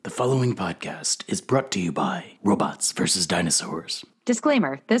following podcast is brought to you by Robots vs. Dinosaurs.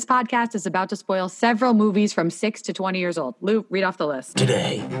 Disclaimer, this podcast is about to spoil several movies from 6 to 20 years old. Lou, read off the list.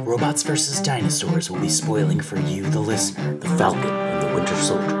 Today, Robots vs. Dinosaurs will be spoiling for you, the listener, The Falcon and the Winter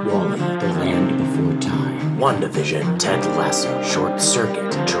Soldier, WALL-E, The Land Before Time, WandaVision, Ted Lasso, Short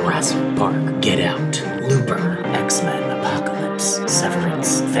Circuit, Jurassic Park, Get Out, Looper, X-Men, Apocalypse,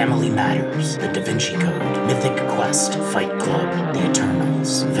 Severance, Family Matters, The Da Vinci Code, Mythic Quest, Fight Club, The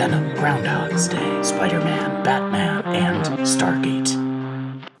Eternals, Venom, Groundhog's Day, Spider-Man, Batman, and Stargate.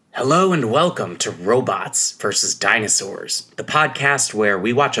 Hello and welcome to Robots vs. Dinosaurs, the podcast where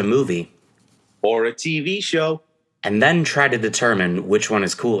we watch a movie or a TV show and then try to determine which one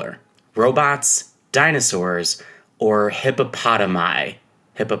is cooler. Robots, dinosaurs, or hippopotami?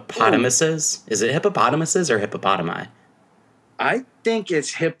 Hippopotamuses? Is it hippopotamuses or hippopotami? I think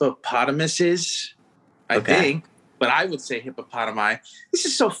it's hippopotamuses. I think, but I would say hippopotami. This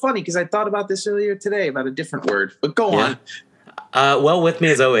is so funny because I thought about this earlier today about a different word, but go on. Well, with me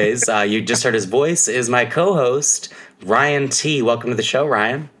as always, you just heard his voice, is my co-host, Ryan T. Welcome to the show,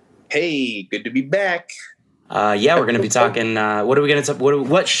 Ryan. Hey, good to be back. We're going to be talking,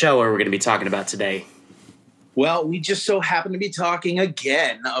 what show are we going to be talking about today? Well, we just so happen to be talking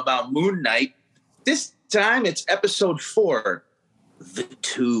again about Moon Knight. This time it's episode 4, The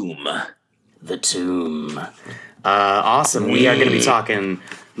Tomb. The Tomb. Awesome. We are going to be talking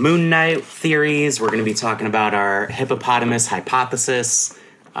Moon Knight theories. We're going to be talking about our hippopotamus hypothesis.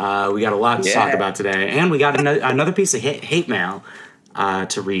 We got a lot to talk about today. And we got another piece of hate mail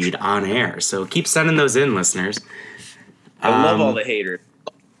to read on air. So keep sending those in, listeners. I love all the haters.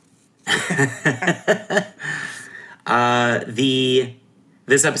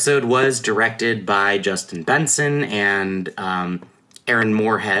 This episode was directed by Justin Benson and Aaron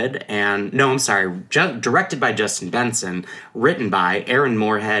Moorhead, directed by Justin Benson, written by Aaron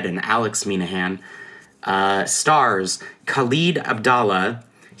Moorhead and Alex Minahan. Stars Khalid Abdallah.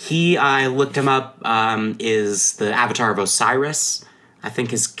 I looked him up, is the avatar of Osiris. I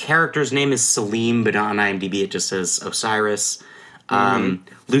think his character's name is Salim, but on IMDb it just says Osiris.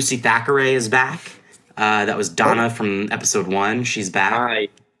 Lucy Thackeray is back. That was Donna from episode 1. She's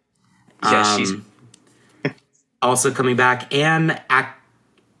back. She's... Also coming back, Anne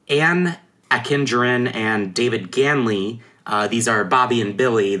Akinjaran and David Ganley. These are Bobby and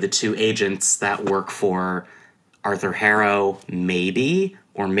Billy, the two agents that work for Arthur Harrow, maybe,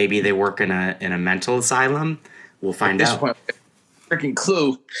 or maybe they work in a mental asylum. We'll find out. Point, freaking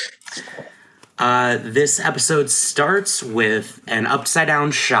clue. This episode starts with an upside-down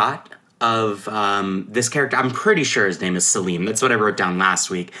shot of this character. I'm pretty sure his name is Salim. That's what I wrote down last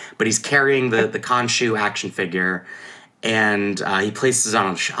week. But he's carrying the Khonshu action figure, and he places it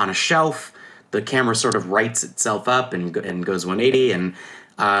on a shelf. The camera sort of rights itself up and goes 180, and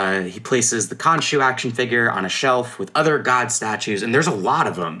he places the Khonshu action figure on a shelf with other god statues, and there's a lot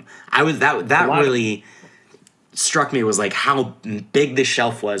of them. That really struck me, was like how big this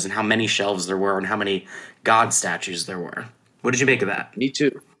shelf was and how many shelves there were and how many god statues there were. What did you make of that? Me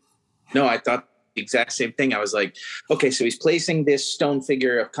too. No, I thought the exact same thing. I was like, okay, so he's placing this stone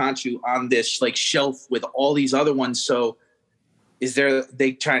figure of Khonshu on this like shelf with all these other ones. So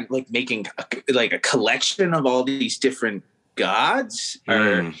they trying like making a collection of all these different gods?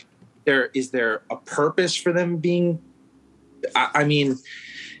 Or is there a purpose for them being,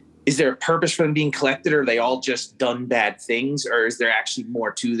 is there a purpose for them being collected, or are they all just done bad things? Or is there actually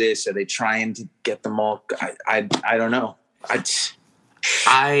more to this? Are they trying to get them all? I don't know.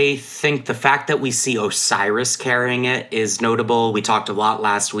 I think the fact that we see Osiris carrying it is notable. We talked a lot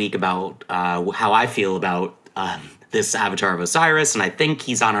last week about how I feel about this avatar of Osiris, and I think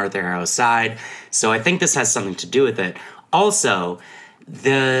he's on Arthur Harrow's side. So I think this has something to do with it. Also,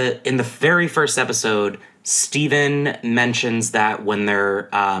 in the very first episode, Steven mentions that when they're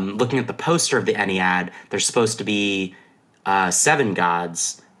looking at the poster of the Ennead, there's supposed to be 7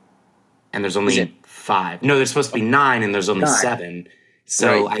 gods, and there's only 5. No, there's supposed to be 9, and there's only 7.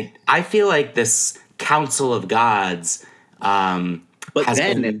 So right. I feel like this Council of Gods then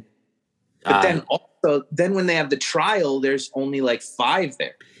when they have the trial, there's only like 5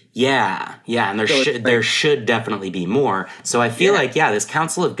 there. Yeah, and there should definitely be more. So I feel like this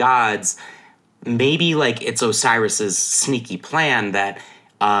Council of Gods, maybe like it's Osiris's sneaky plan that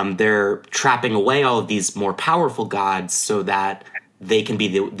they're trapping away all of these more powerful gods so that they can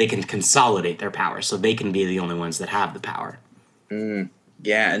consolidate their power, so they can be the only ones that have the power.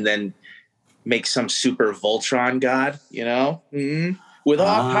 Yeah, and then make some super Voltron god, with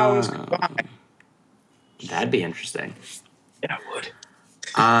all powers combined. That'd be interesting. Yeah, it would.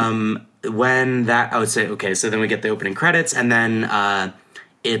 When that, I would say, okay, so then we get the opening credits, and then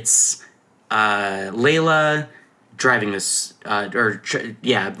it's Layla driving this,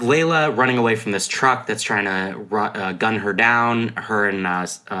 Layla running away from this truck that's trying to gun her down. Her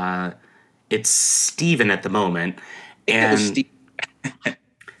and it's Steven at the moment, and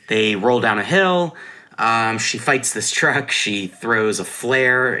they roll down a hill. She fights this truck. She throws a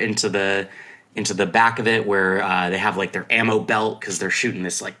flare into the back of it where they have like their ammo belt because they're shooting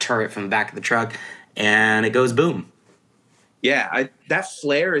this like turret from the back of the truck, and it goes boom. Yeah, that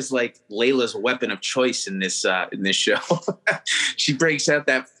flare is like Layla's weapon of choice in this show. She breaks out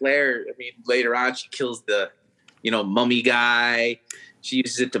that flare. I mean, later on, she kills the, mummy guy. She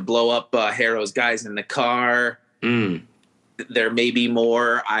uses it to blow up Harrow's guys in the car. There may be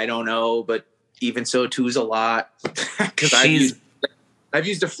more. I don't know, but even so, two's a lot. Because I've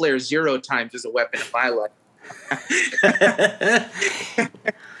used a flare 0 times as a weapon in my life.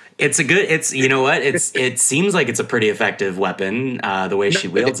 It seems like it's a pretty effective weapon, the way she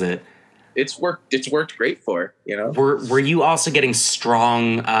wields it. It's worked great for her, Were you also getting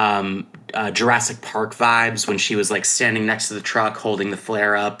strong Jurassic Park vibes when she was like standing next to the truck holding the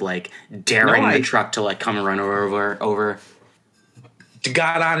flare up, like daring the truck to like come and run over? To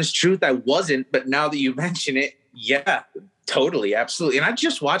God honest truth, I wasn't, but now that you mention it, yeah, totally, absolutely. And I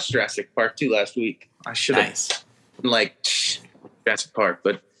just watched Jurassic Park 2 last week. I should have Jurassic Park,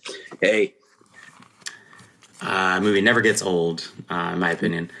 but hey, movie never gets old, in my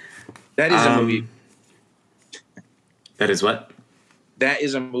opinion. That is a movie. That is what? That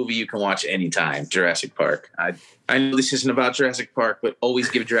is a movie you can watch anytime. Jurassic Park. I know this isn't about Jurassic Park, but always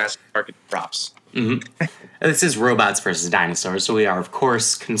give Jurassic Park its props. Mm-hmm. This is robots versus dinosaurs, so we are of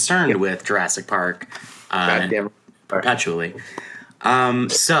course concerned with Jurassic Park perpetually.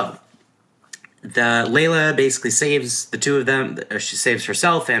 So the Layla basically saves the two of them. She saves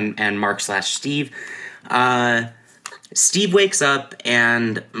herself and Mark/Steve. Steve wakes up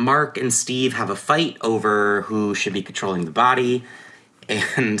and Mark and Steve have a fight over who should be controlling the body.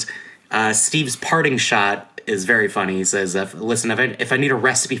 And Steve's parting shot is very funny. He says, listen, if I need a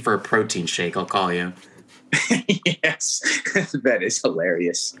recipe for a protein shake, I'll call you. Yes, that is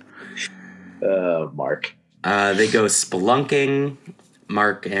hilarious. Mark. They go spelunking.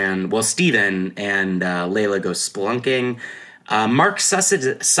 Steven and Layla go spelunking. Mark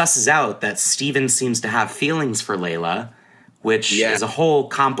susses out that Steven seems to have feelings for Layla, which is a whole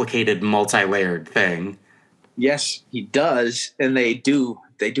complicated, multi-layered thing. Yes, he does, and they do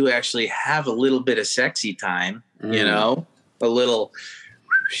actually have a little bit of sexy time, a little.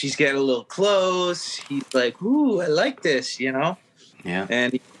 She's getting a little close. He's like, "Ooh, I like this," Yeah,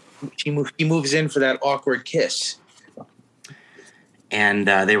 and he moves in for that awkward kiss. And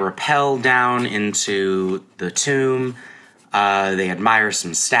they rappel down into the tomb. They admire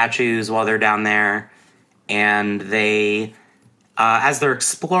some statues while they're down there, and they, as they're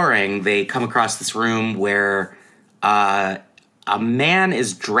exploring, they come across this room where a man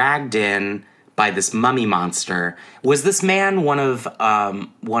is dragged in by this mummy monster. Was this man one of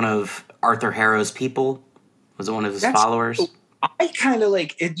Arthur Harrow's people? Was it one of his followers? I kind of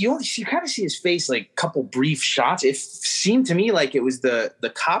like it. You kind of see his face, like a couple brief shots. It seemed to me like it was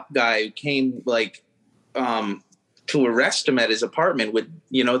the cop guy who came like to arrest him at his apartment with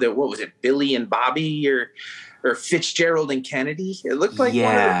what was it, Billy and Bobby or Fitzgerald and Kennedy? It looked like he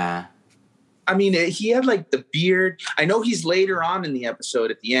had like the beard. I know he's later on in the episode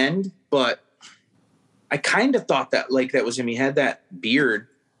at the end, but I kind of thought that was him. He had that beard.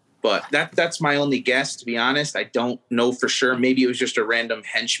 But that's my only guess, to be honest. I don't know for sure. Maybe it was just a random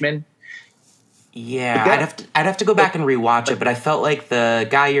henchman. Yeah, I'd have to go back and rewatch it, but I felt like the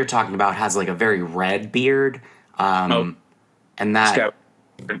guy you're talking about has like a very red beard. And that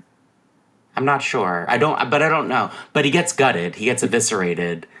I'm not sure. I don't know. But he gets gutted. He gets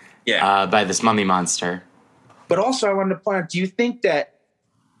eviscerated by this mummy monster. But also I wanted to point out, do you think that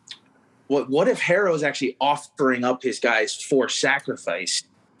what if Harrow's actually offering up his guys for sacrifice?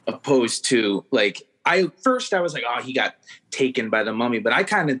 Opposed to I was like, oh, he got taken by the mummy, but I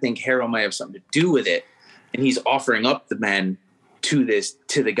kind of think Harrow might have something to do with it, and he's offering up the men to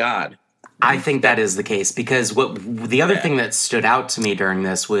the god. I think that is the case because the other thing that stood out to me during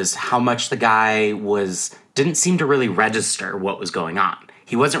this was how much the guy didn't seem to really register what was going on.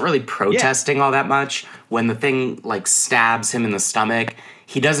 He wasn't really protesting all that much. When the thing stabs him in the stomach,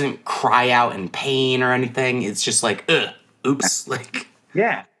 he doesn't cry out in pain or anything. It's just like, ugh, oops,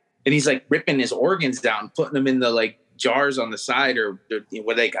 yeah. And he's ripping his organs out and putting them in the jars on the side, or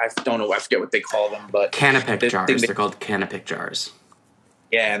what I don't know. I forget what they call them, but Canapic jars. They're called Canapic jars.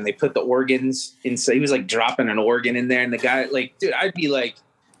 Yeah, and they put the organs in. So he was dropping an organ in there, and the guy dude, I'd be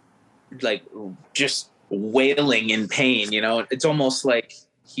just wailing in pain. It's almost like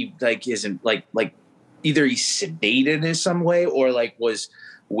he like isn't like either he's sedated in some way or like was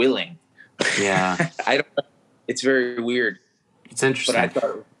willing. Yeah. I don't know. It's very weird. It's interesting. But I thought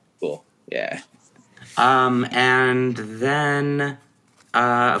it was cool. Yeah. And then,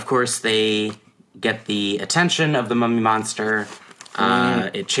 of course, they get the attention of the mummy monster.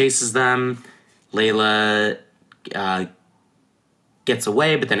 It chases them. Layla gets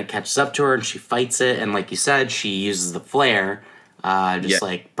away, but then it catches up to her and she fights it. And like you said, she uses the flare,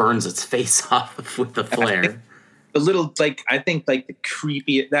 like burns its face off with the flare. The little, like, I think like the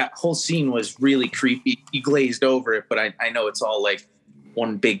creepy, that whole scene was really creepy. You glazed over it, but I know it's all like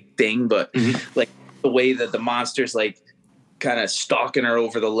one big thing, but like the way that the monster's like kind of stalking her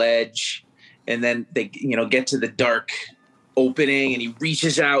over the ledge, and then they, get to the dark opening and he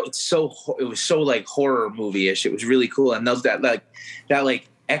reaches out. It was so like horror movie-ish. It was really cool. And those that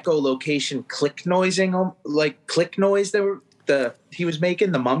echolocation click noise that he was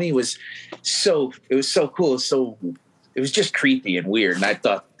making, the mummy was so cool. So it was just creepy and weird. And I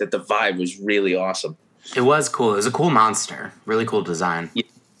thought that the vibe was really awesome. It was cool. It was a cool monster. Really cool design. Yeah,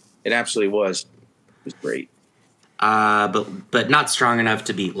 it absolutely was. It was great. But not strong enough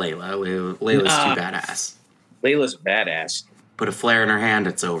to beat Layla. Layla's too badass. Layla's a badass. Put a flare in her hand,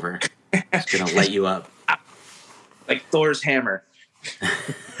 it's over. It's gonna light you up. Like Thor's hammer.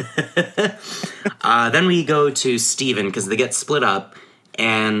 Then we go to Steven, because they get split up,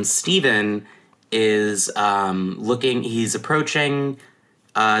 and Steven is he's approaching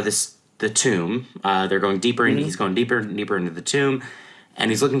the tomb. They're going deeper into, he's going deeper and deeper into the tomb, and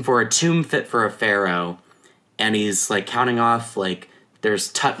he's looking for a tomb fit for a pharaoh, and he's like counting off, like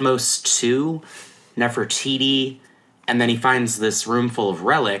there's Tutmos II, Nefertiti, and then he finds this room full of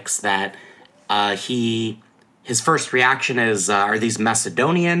relics that his first reaction is, are these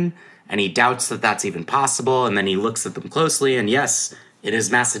Macedonian? And he doubts that that's even possible, and then he looks at them closely, and yes, it is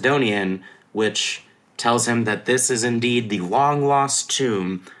Macedonian, which tells him that this is indeed the long-lost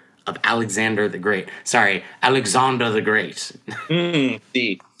tomb of Alexander the Great. Sorry, Alexander the Great.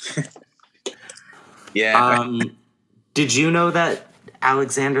 Yeah. Did you know that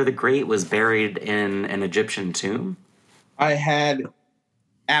Alexander the Great was buried in an Egyptian tomb? I had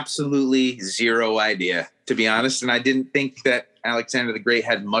absolutely zero idea, to be honest, and I didn't think that Alexander the Great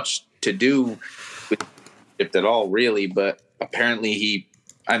had much to do with Egypt at all, really, but apparently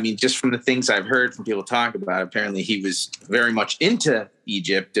just from the things I've heard from people talk about, apparently he was very much into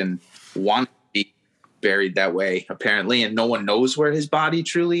Egypt and wanted to be buried that way, apparently, and no one knows where his body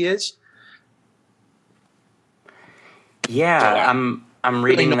truly is. Yeah, I'm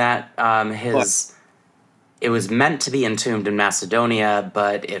reading that it was meant to be entombed in Macedonia,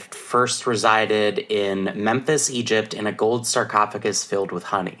 but it first resided in Memphis, Egypt, in a gold sarcophagus filled with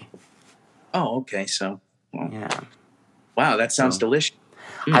honey. Oh, okay. So, yeah. Wow, that sounds delicious.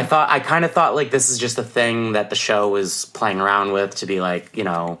 I kind of thought like this is just a thing that the show was playing around with to be like,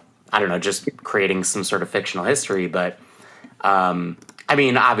 I don't know, just creating some sort of fictional history. But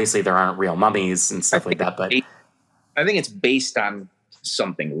obviously there aren't real mummies and stuff like that. But I think it's based on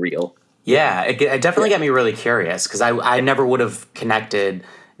something real. Yeah, it definitely got me really curious because I never would have connected.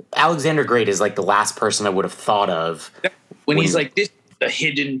 Alexander Great is like the last person I would have thought of. When he's like, this is the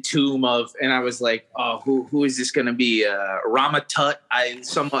hidden tomb of, and I was like, oh, who is this going to be? Rama Tut? I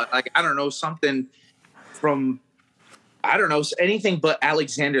don't know, something from, I don't know, anything but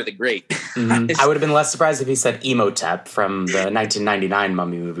Alexander the Great. Mm-hmm. I would have been less surprised if he said Imhotep from the 1999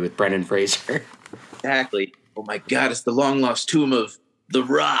 Mummy movie with Brendan Fraser. Exactly. Oh my God, it's the long lost tomb of The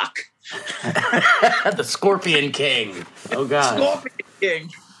Rock. The Scorpion King. Oh God. Scorpion King.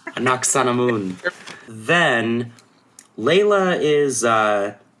 Anaxanamun. Then Layla is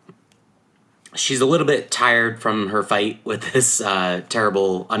she's a little bit tired from her fight with this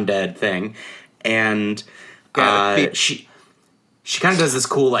terrible undead thing, and she kind of does this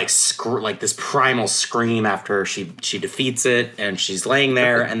cool like this primal scream after she defeats it, and she's laying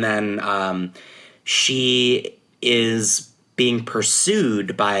there, and then she is being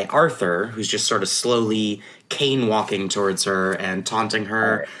pursued by Arthur, who's just sort of slowly cane walking towards her and taunting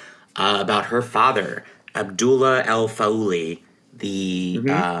her about her father, Abdullah al-Fauli.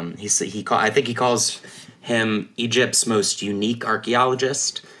 I think he calls him Egypt's most unique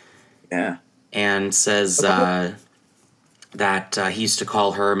archaeologist. Yeah, and says that he used to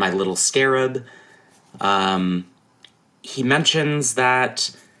call her my little scarab. He mentions that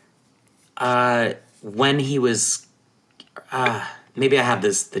when he was maybe I have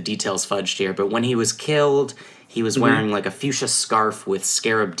the details fudged here, but when he was killed, he was wearing like a fuchsia scarf with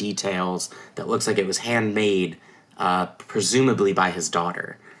scarab details that looks like it was handmade, presumably by his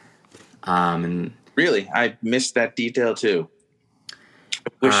daughter. And really, I missed that detail too.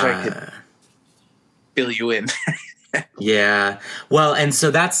 Wish I could fill you in. Yeah. Well, and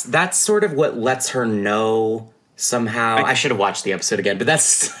so that's sort of what lets her know somehow. I should have watched the episode again, but that's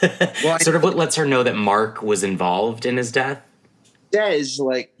sort of what lets her know that Mark was involved in his death. Says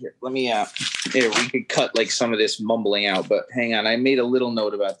like, here, let me here, we could cut like some of this mumbling out, but hang on, I made a little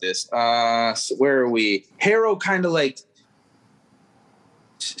note about this. So where are we? Harrow kind of like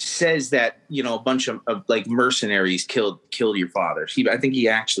says that, you know, a bunch of like mercenaries killed your father. I think he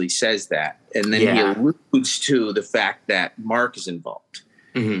actually says that, and then he alludes to the fact that Mark is involved,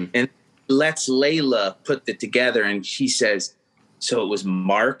 and lets Layla put it together, and she says, so it was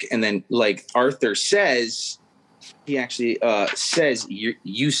Mark. And then like Arthur says, he actually says,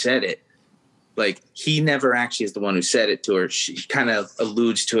 you said it. Like, he never actually is the one who said it to her. She kind of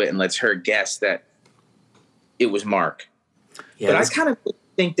alludes to it and lets her guess that it was Mark. Yeah, but I kind of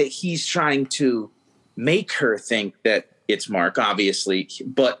think that he's trying to make her think that it's Mark, obviously,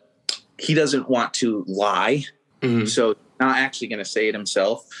 but he doesn't want to lie. So not actually going to say it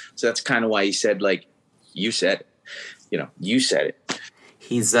himself. So that's kind of why he said, like, you said it. You know, you said it.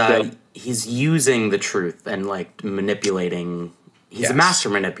 He's using the truth and like manipulating. He's a master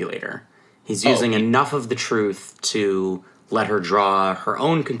manipulator. He's using enough of the truth to let her draw her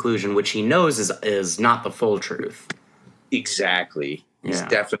own conclusion, which he knows is not the full truth. Exactly. He's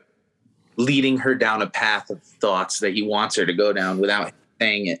definitely leading her down a path of thoughts that he wants her to go down without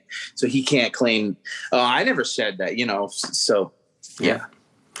saying it. So he can't claim, oh, I never said that, you know. So yeah.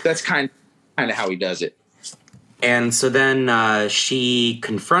 That's kind of how he does it. And so then she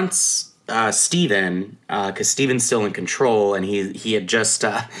confronts Steven, because Steven's still in control, and he had just...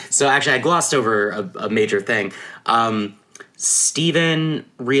 so actually, I glossed over a major thing. Steven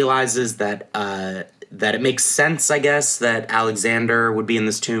realizes that it makes sense, I guess, that Alexander would be in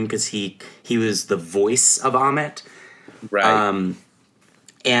this tomb because he was the voice of Ammit. Right.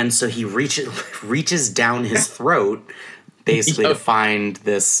 And so he reaches down his throat, basically, to find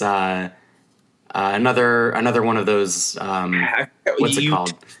this... another one of those, what's it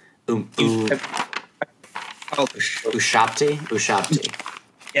called? Ushabti?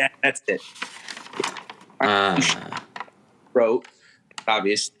 Yeah, that's it. Wrote,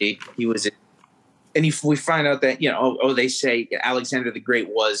 obviously, he was in, and we find out that, you know, they say Alexander the Great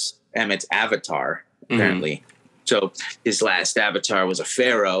was Emmett's avatar, apparently. So his last avatar was a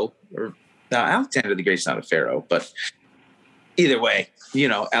pharaoh, or no, Alexander the Great's not a pharaoh, but either way, you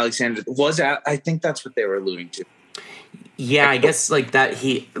know, Alexander was I think that's what they were alluding to. Yeah, I guess like that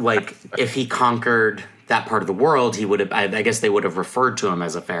if he conquered that part of the world, he would have, I guess they would have referred to him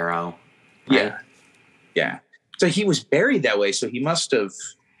as a pharaoh. Right? Yeah. So he was buried that way, so there must have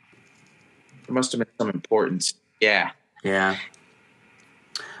been some importance. Yeah. Yeah.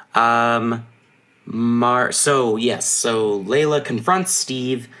 So Layla confronts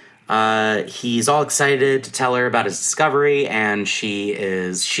Steve. He's all excited to tell her about his discovery, and she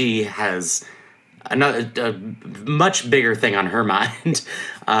has a much bigger thing on her mind.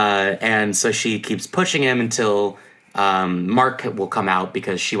 And so she keeps pushing him until Mark will come out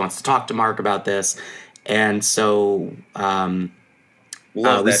because she wants to talk to Mark about this. And so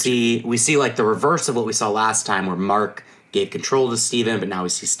we see like the reverse of what we saw last time, where Mark gave control to Steven, but now we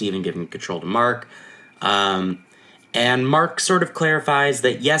see Steven giving control to Mark. And Mark sort of clarifies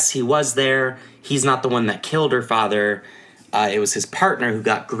that, yes, he was there. He's not the one that killed her father. It was his partner who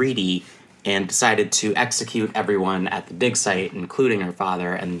got greedy and decided to execute everyone at the dig site, including her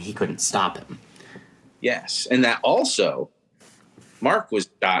father, and he couldn't stop him. Yes, and that also, Mark was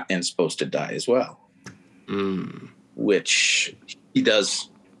shot and supposed to die as well, which he does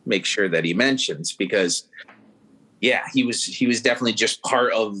make sure that he mentions because, yeah, he was definitely just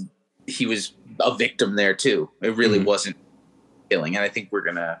part of. He was a victim there too. It really wasn't killing, and I think we're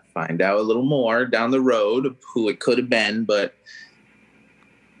gonna find out a little more down the road of who it could have been. But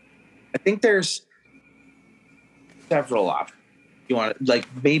I think there's several options. You want like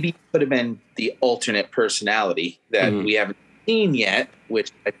maybe it could have been the alternate personality that we haven't seen yet,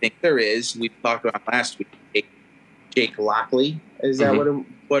 which I think there is. We talked about last week. Jake Lockley, is that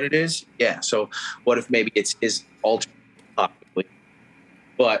what it is? Yeah. So what if maybe it's his alternate, possibly?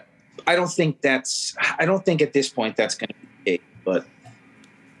 But I don't think at this point that's going to be it, but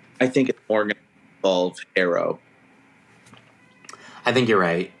I think it's more going to involve Harrow. I think you're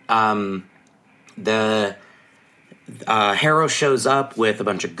right. The Harrow shows up with a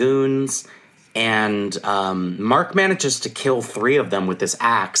bunch of goons, and Mark manages to kill 3 of them with this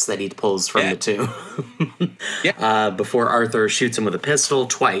axe that he pulls from the tomb. Before Arthur shoots him with a pistol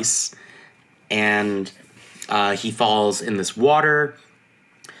twice, and he falls in this water.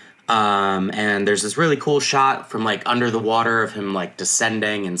 And there's this really cool shot from like under the water of him like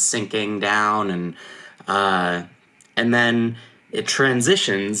descending and sinking down, and then it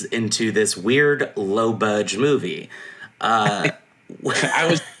transitions into this weird low budge movie. I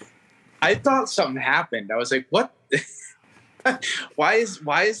thought something happened. I was like, what? why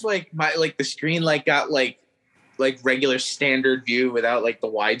is like my like the screen like got like regular standard view without like the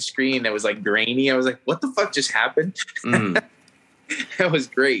widescreen? It was like grainy. I was like, what the fuck just happened? That was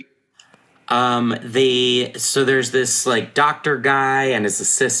great. So there's this like doctor guy and his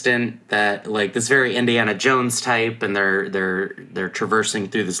assistant that like this very Indiana Jones type, and they're traversing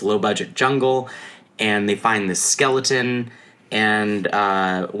through this low budget jungle, and they find this skeleton, and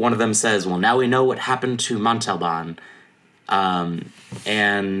one of them says, "Well, now we know what happened to Montalban,"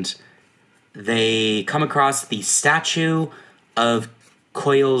 and they come across the statue of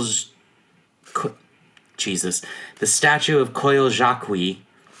the statue of Coyolxauhqui,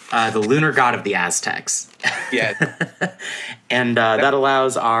 the lunar god of the Aztecs. Yeah. And that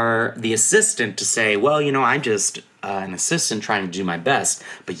allows the assistant to say, well, I'm just an assistant trying to do my best,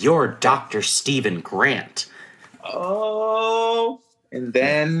 but you're Dr. Stephen Grant. Oh, and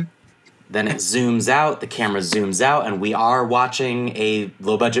then it zooms out, the camera zooms out, and we are watching a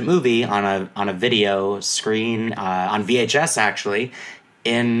low-budget movie on a video screen, on VHS, actually,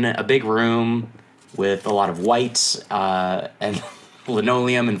 in a big room with a lot of white and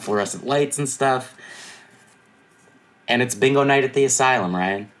linoleum and fluorescent lights and stuff. And it's bingo night at the asylum,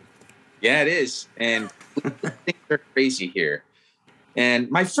 Ryan. Yeah, it is. And things are crazy here.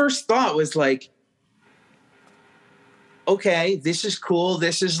 And my first thought was like, okay, this is cool.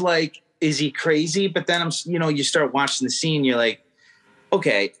 This is like, is he crazy? But then you start watching the scene, you're like,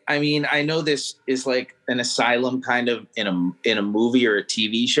 okay, I mean, I know this is like an asylum kind of in a movie or a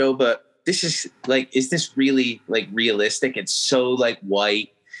TV show, but this is like, is this really like realistic? It's so like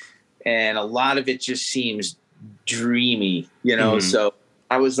white, and a lot of it just seems dreamy, So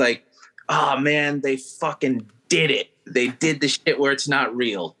I was like, oh man, they fucking did it. They did the shit where it's not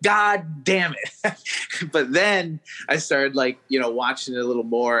real. God damn it. But then I started like, watching it a little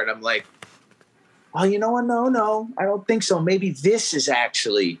more, and I'm like, oh, you know what? No, I don't think so. Maybe this is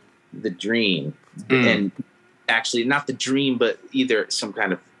actually the dream. And actually not the dream, but either some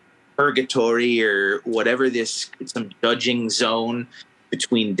kind of purgatory or whatever, some judging zone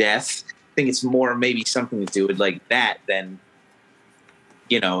between death. I think it's more maybe something to do with like that than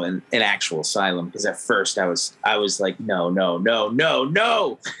an actual asylum, because at first I was like no.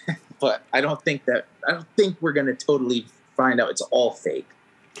 But I don't think we're gonna totally find out it's all fake.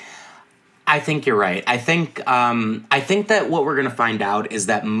 I think you're right. I think that what we're gonna find out is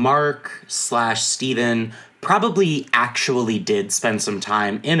that Mark/Steven probably actually did spend some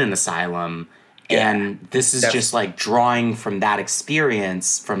time in an asylum, and this is just like drawing from that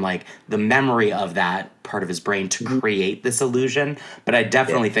experience, from like the memory of that part of his brain to create this illusion. But I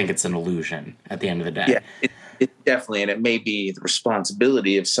definitely think it's an illusion at the end of the day. Yeah, it definitely, and it may be the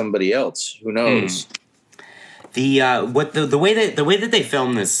responsibility of somebody else. Who knows? The way that they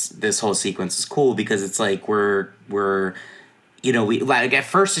film this whole sequence is cool, because it's like we like at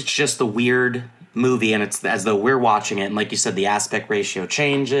first it's just the weird movie, and it's as though we're watching it, and like you said, the aspect ratio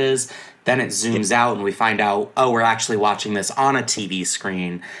changes, then it zooms out and we find out, oh, we're actually watching this on a TV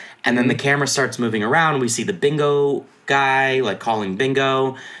screen, and then the camera starts moving around and we see the bingo guy like calling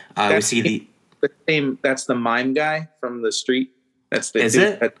bingo. We see the same. That's the mime guy from the street. That's the is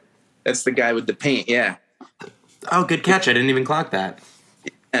dude, it? That's the guy with the paint. Yeah. Oh, good catch! I didn't even clock that.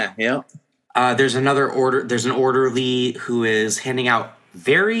 Yeah. There's an orderly who is handing out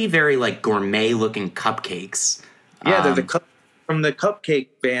very, very like gourmet looking cupcakes. Yeah, they're from the cupcake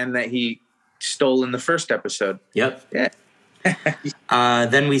van that he stole in the first episode. Yep. Yeah.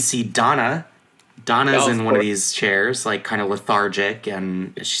 Then we see Donna. Donna's in one of these chairs, like kind of lethargic,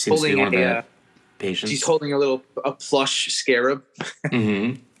 and she seems to be one of the patients. She's holding a plush scarab.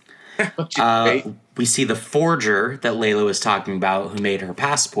 Mm-hmm. We see the forger that Layla was talking about, who made her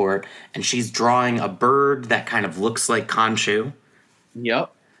passport, and she's drawing a bird that kind of looks like Khonshu.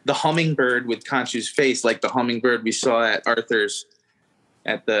 Yep. The hummingbird with Khonshu's face, like the hummingbird we saw at Arthur's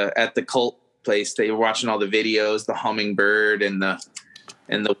at the cult place. They were watching all the videos, the hummingbird and the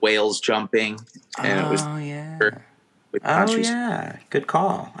whales jumping. And it was with Khonshu's. Oh yeah. Good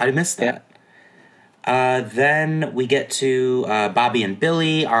call. I missed that. Yeah. Then we get to Bobby and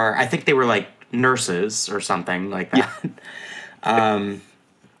Billy. I think they were like nurses or something like that. Yeah.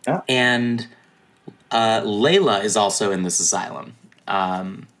 And Layla is also in this asylum.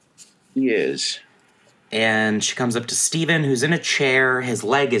 He is. And she comes up to Steven, who's in a chair. His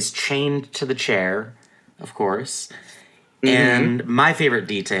leg is chained to the chair, of course. And my favorite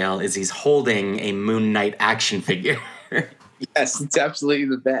detail is he's holding a Moon Knight action figure. Yes, it's absolutely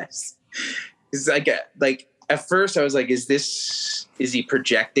the best. It's like at first I was like, is he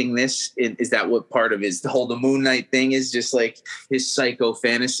projecting this? Is that what part of the whole Moon Knight thing is? Just like his psycho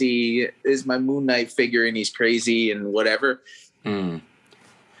fantasy is my Moon Knight figure and he's crazy and whatever.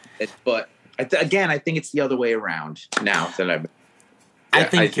 But again, I think it's the other way around now that I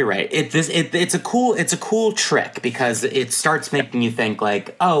think you're right. It's a cool trick because it starts making you think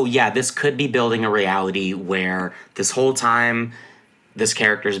like, oh yeah, this could be building a reality where this whole time this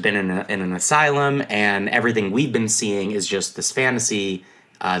character's been in an asylum and everything we've been seeing is just this fantasy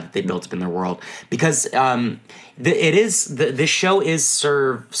that they built up in their world. Because this show is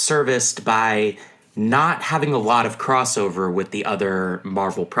serviced by not having a lot of crossover with the other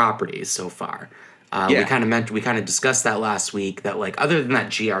Marvel properties so far. We kind of discussed that last week, that like other than that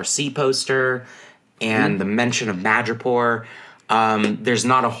GRC poster and the mention of Madripoor, there's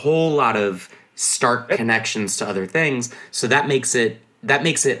not a whole lot of stark connections to other things. So that makes it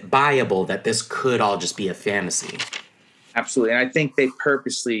viable that this could all just be a fantasy. Absolutely. And I think they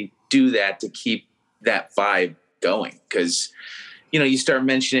purposely do that to keep that vibe going because, you start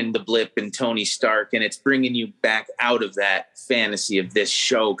mentioning the Blip and Tony Stark and it's bringing you back out of that fantasy of this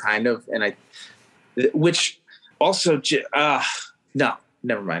show kind of. And which also, no,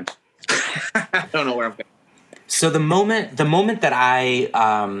 never mind. I don't know where I'm going. So the moment that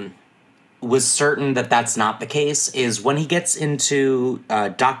I was certain that that's not the case is when he gets into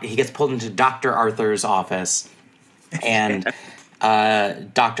he gets pulled into Dr. Arthur's office, and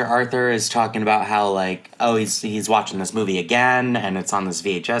Dr. Arthur is talking about how like, oh, he's watching this movie again, and it's on this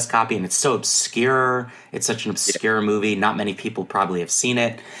VHS copy, and it's so obscure. It's such an obscure movie. Not many people probably have seen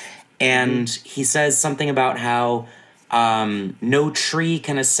it. And he says something about how no tree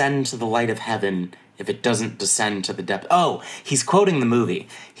can ascend to the light of heaven if it doesn't descend to the depth. Oh, he's quoting the movie.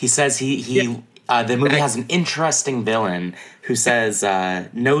 He says the movie has an interesting villain who says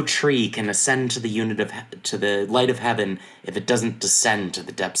no tree can ascend to the light of heaven if it doesn't descend to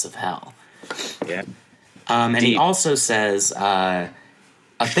the depths of hell. Yeah. And he also says a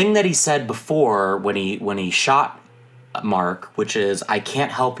thing that he said before when he shot Mark, which is, I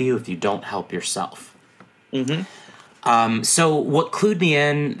can't help you if you don't help yourself. So what clued me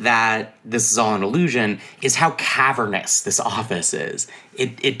in that this is all an illusion is how cavernous this office is.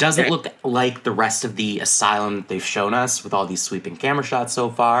 It doesn't look like the rest of the asylum that they've shown us with all these sweeping camera shots so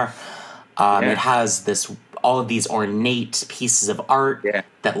far. It has all of these ornate pieces of art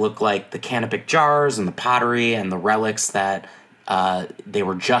that look like the canopic jars and the pottery and the relics that they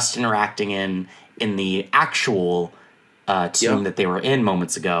were just interacting in the actual tomb that they were in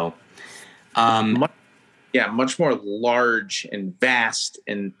moments ago. Much more large and vast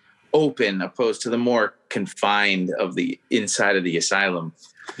and open opposed to the more confined of the inside of the asylum.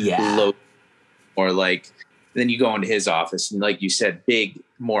 Yeah. Or like, then you go into his office and like you said, big,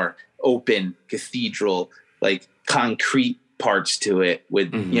 more open cathedral, like concrete parts to it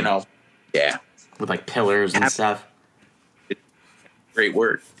with, with like pillars and stuff. Great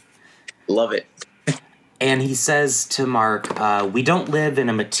word. Love it. And he says to Mark, we don't live in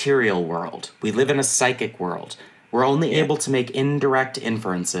a material world. We live in a psychic world. We're only able to make indirect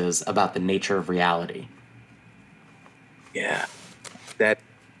inferences about the nature of reality. Yeah. That's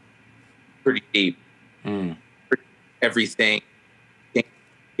pretty deep. Everything.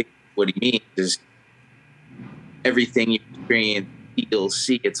 What he means is everything you experience, feel,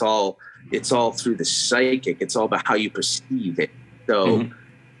 see, it's all through the psychic. It's all about how you perceive it. So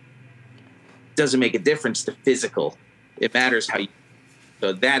doesn't make a difference to physical. It matters how you.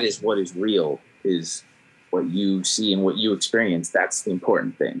 So that is what is real, is what you see and what you experience. That's the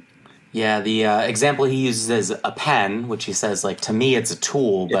important thing. Yeah, the example he uses is a pen, which he says, like, to me it's a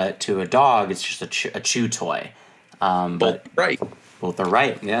tool, but to a dog it's just a chew toy. Both are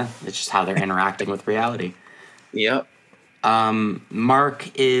right, yeah. It's just how they're interacting with reality. Yep.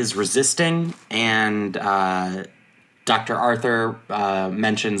 Mark is resisting, and Dr. Arthur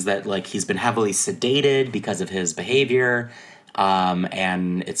mentions that like he's been heavily sedated because of his behavior,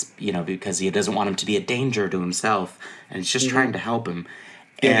 and it's because he doesn't want him to be a danger to himself, and he's just trying to help him.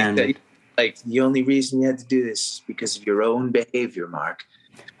 And like the only reason you had to do this is because of your own behavior, Mark.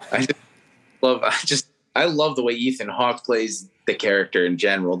 I love the way Ethan Hawke plays the character in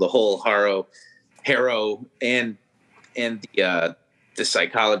general. The whole Harrow and the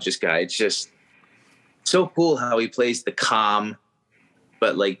psychologist guy. It's just so cool how he plays the calm,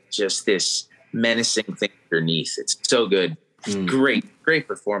 but like just this menacing thing underneath. It's so good. Great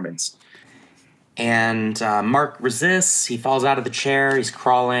performance. And Mark resists. He falls out of the chair. He's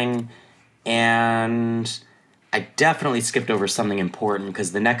crawling, and I definitely skipped over something important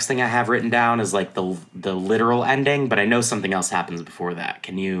because the next thing I have written down is like the literal ending, but I know something else happens before that.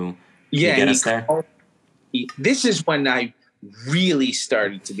 Can you get us there? This is when I really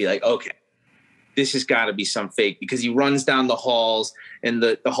started to be like, okay, this has got to be some fake, because he runs down the halls and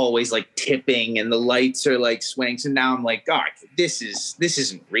the hallway's like tipping and the lights are like swaying. So now I'm like, all right, this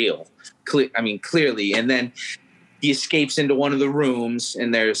isn't real. Clearly. And then he escapes into one of the rooms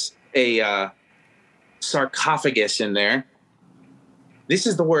and there's a sarcophagus in there. This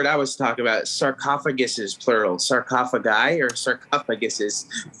is the word I was talking about. Sarcophagus is plural. Sarcophagi or sarcophaguses?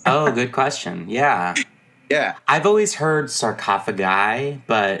 Oh, good question. Yeah. Yeah. I've always heard sarcophagi,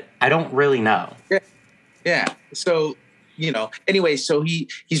 but I don't really know. Yeah. So, anyway, so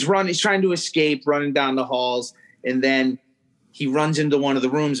he's trying to escape, running down the halls, and then he runs into one of the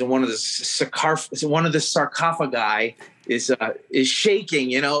rooms, and one of the sarcophagi is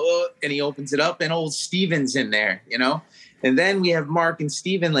shaking, and he opens it up, and old Steven's in there, and then we have Mark and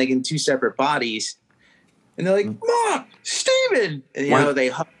Steven like in two separate bodies, and they're like, Mark, Steven, and they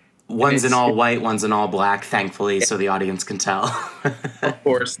hug. One's in all white, one's in all black, thankfully, so the audience can tell. Of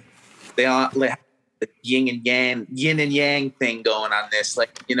course, they all have the yin and yang thing going on this,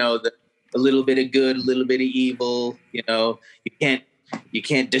 like, a little bit of good, a little bit of evil, you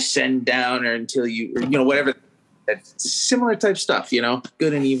can't descend down or until whatever, that similar type stuff,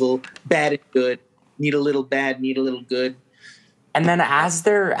 good and evil, bad and good, need a little bad, need a little good. And then as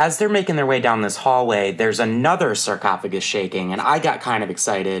they're making their way down this hallway, there's another sarcophagus shaking, and I got kind of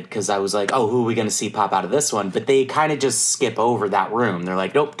excited because I was like, oh, who are we going to see pop out of this one? But they kind of just skip over that room. They're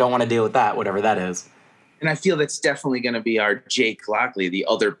like, nope, don't want to deal with that, whatever that is. And I feel that's definitely going to be our Jake Lockley, the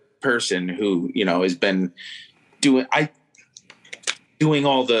other person who, has been doing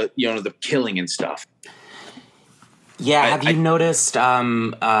all the, the killing and stuff. Yeah, have you noticed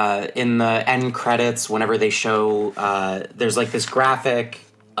in the end credits, whenever they show, there's like this graphic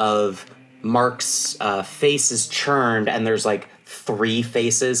of Mark's face is churned and there's like 3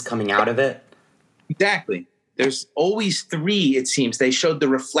 faces coming out of it? Exactly. There's always 3, it seems. They showed the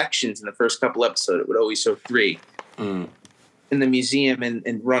reflections in the first couple episodes. It would always show 3. In the museum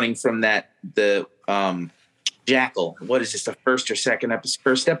and running from the jackal. What is this, the first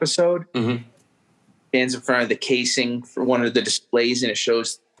episode? Mm-hmm. Stands in front of the casing for one of the displays, and it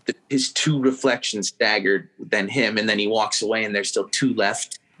shows his 2 reflections staggered than him, and then he walks away and there's still 2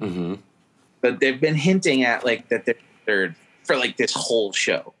 left. Mm-hmm. But they've been hinting at like that they're third for like this whole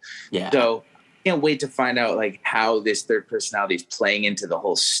show. Yeah. So I can't wait to find out like how this third personality is playing into the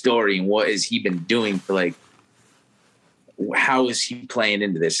whole story, and what has he been doing for like, how is he playing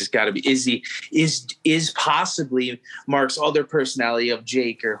into this? It's got to be, is possibly Mark's other personality of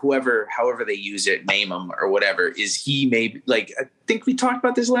Jake or however they use it, name him or whatever, is he maybe, like, I think we talked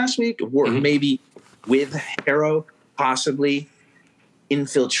about this last week, or maybe with Harrow possibly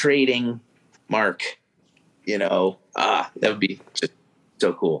infiltrating Mark, that would be just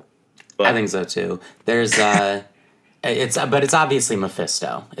so cool. But I think so too. There's but it's obviously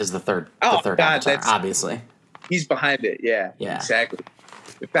Mephisto is the third avatar, obviously. He's behind it, yeah, exactly.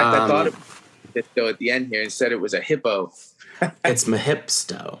 In fact, I thought it was Mephisto at the end here and said it was a hippo. It's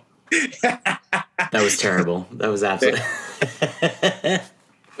Mahipsto. That was terrible. That was absolutely.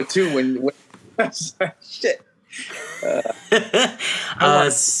 But too, when shit.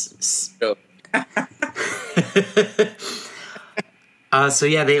 So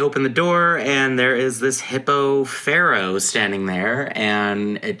yeah, they open the door and there is this hippo pharaoh standing there,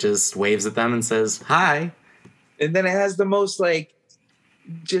 and it just waves at them and says, "Hi." And then it has the most like,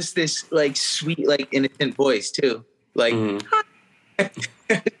 just this like sweet, like innocent voice too. Like,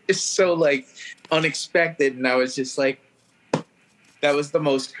 it's so like unexpected. And I was just like, that was the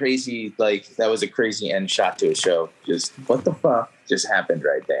most crazy, like that was a crazy end shot to a show. Just what the fuck just happened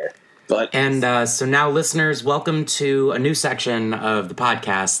right there. So now, listeners, welcome to a new section of the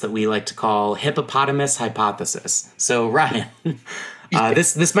podcast that we like to call Hippopotamus Hypothesis. So Ryan,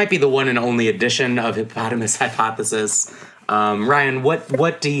 this might be the one and only edition of Hippopotamus Hypothesis. Ryan,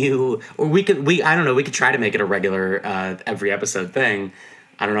 what do you? Or we could try to make it a regular every episode thing.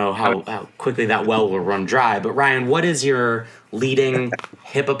 I don't know how quickly that well will run dry. But Ryan, what is your leading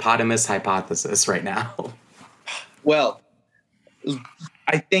hippopotamus hypothesis right now? Well,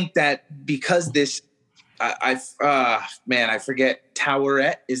 I think that because this, I forget,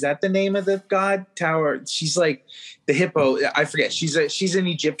 Taweret, is that the name of the god? Tower. She's like the hippo. I forget. She's an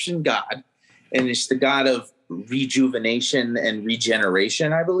Egyptian god, and it's the god of rejuvenation and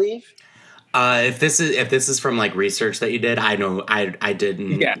regeneration, I believe. If this is from like research that you did, I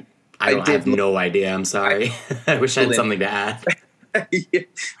didn't. Yeah, I have no idea. I'm sorry. I wish I had something to add.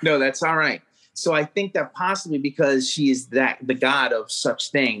 No, that's all right. So I think that possibly because she is the god of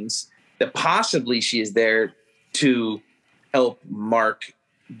such things, that possibly she is there to help Mark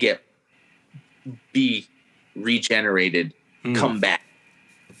be regenerated, come back.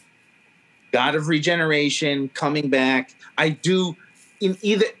 God of regeneration, coming back. I do, no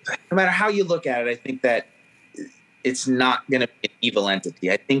matter how you look at it, I think that it's not going to be an evil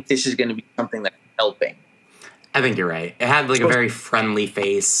entity. I think this is going to be something that's helping. I think you're right. It had like a very friendly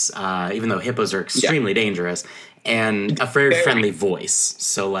face, even though hippos are extremely dangerous, and a very friendly voice.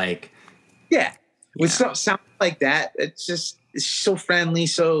 So like, with sound like that, it's so friendly,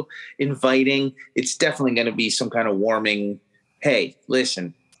 so inviting. It's definitely going to be some kind of warming. Hey,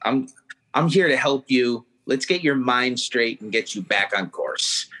 listen, I'm here to help you. Let's get your mind straight and get you back on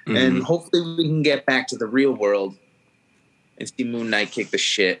course. Mm-hmm. And hopefully we can get back to the real world and see Moon Knight kick the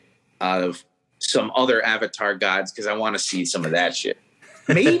shit out of some other Avatar gods, because I want to see some of that shit.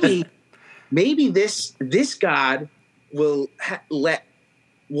 Maybe this god will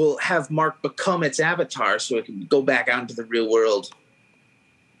have Mark become its avatar so it can go back out into the real world.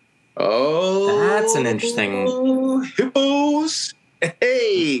 Oh, that's an interesting hippos.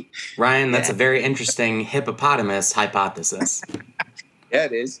 Hey, Ryan, that's a very interesting hippopotamus hypothesis. Yeah,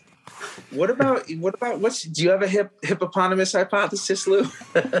 it is. What about do you have a hippopotamus hypothesis, Lou?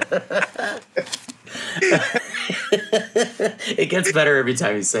 It gets better every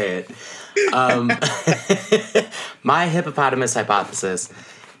time you say it. My hippopotamus hypothesis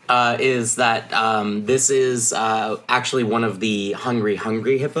is that this is actually one of the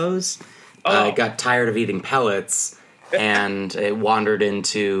hungry hippos. It got tired of eating pellets, and it wandered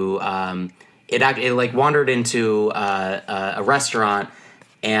into a restaurant.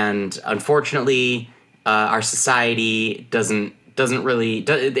 And unfortunately, our society doesn't really.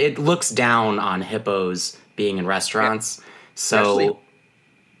 It looks down on hippos being in restaurants. So,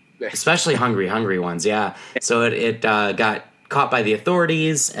 especially hungry ones, yeah. So it got caught by the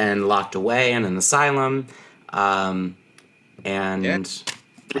authorities and locked away in an asylum. And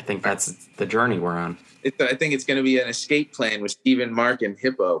I think that's the journey we're on. I think it's going to be an escape plan with Stephen, Mark, and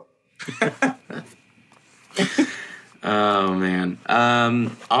Hippo. Oh man.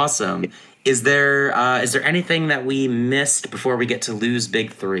 Awesome. Is there anything that we missed before we get to Lou's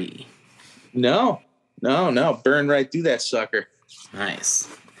Big Three? No. Burn right through that sucker. Nice.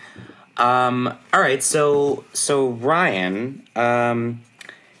 All right. So Ryan,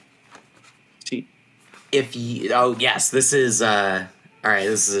 this is all right.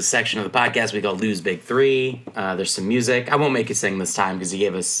 This is a section of the podcast we call Lou's Big Three. There's some music. I won't make you sing this time because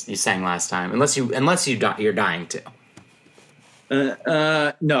you sang last time, unless you're dying to.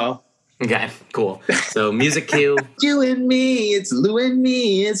 No. Okay, cool. So music cue. You and me, it's Lou and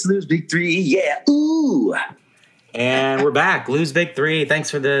me, it's Lou's Big Three. Yeah, ooh. And we're back. Lou's Big Three.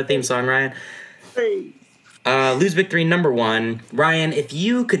 Thanks for the theme song, Ryan. Hey. Lou's Big Three, number one. Ryan, if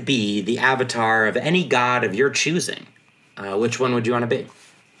you could be the avatar of any god of your choosing, which one would you want to be?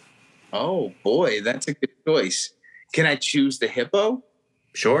 Oh boy, that's a good choice. Can I choose the hippo?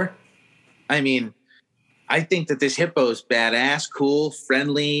 Sure. I mean, I think that this hippo is badass, cool,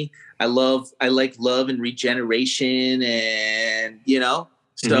 friendly. I like love and regeneration, and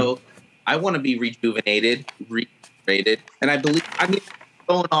so I want to be rejuvenated, and I believe. I mean,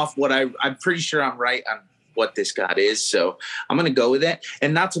 going off what I'm pretty sure I'm right on what this god is, so I'm gonna go with it.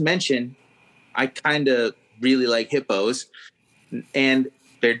 And not to mention, I kind of really like hippos, and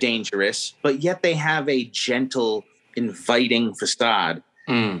they're dangerous, but yet they have a gentle, inviting facade.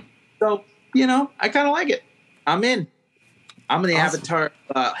 So. I kind of like it. I'm in. I'm the avatar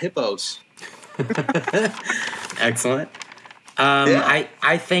hippos. Excellent.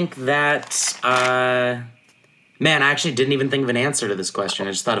 I think that, man, I actually didn't even think of an answer to this question.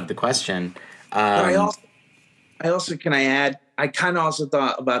 I just thought of the question. I also, can I add, I kind of also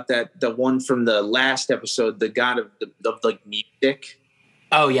thought about the one from the last episode, the god of like music.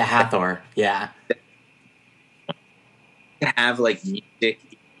 Oh yeah, Hathor. Yeah. Have like music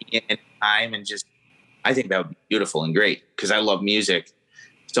in time, and just I think that would be beautiful and great because I love music,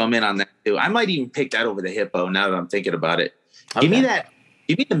 so I'm in on that too. I might even pick that over the hippo now that I'm thinking about it. Okay.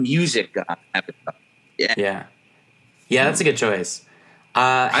 Give me the music. Yeah, that's a good choice.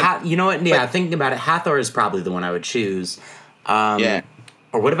 You know what? Yeah, thinking about it, Hathor is probably the one I would choose. Or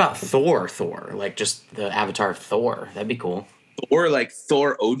what about Thor? Like just the avatar of Thor. That'd be cool. Or like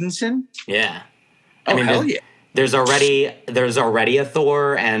Thor Odinson. Yeah. Hell yeah. There's already a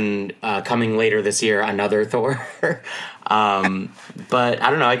Thor, and coming later this year another Thor. But I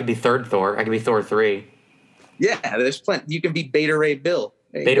don't know. I could be third Thor. I could be Thor 3. Yeah, there's plenty. You can be Beta Ray Bill.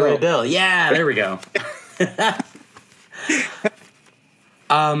 Beta Ray Bill. Yeah, there we go.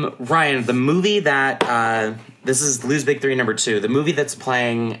 Ryan, the movie that this is Lose Big 3 number 2. The movie that's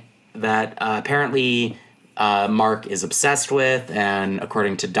playing that apparently Mark is obsessed with, and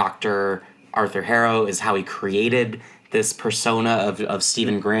according to Dr. Arthur Harrow, is how he created this persona of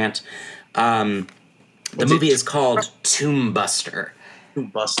Stephen Grant. The movie is called Tomb Buster.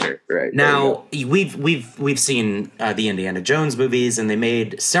 Buster, right? Now we've seen the Indiana Jones movies, and they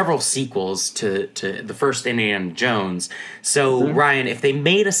made several sequels to the first Indiana Jones. So Ryan, if they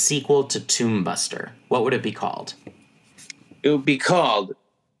made a sequel to Tomb Buster, what would it be called? It would be called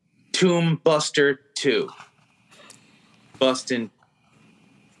Tomb Buster 2. Bustin'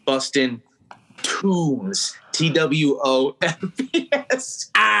 Tombs.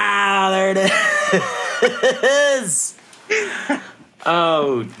 TWOMPS. Ah, there it is.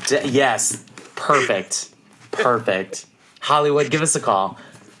 Oh, yes. Perfect. Hollywood, give us a call.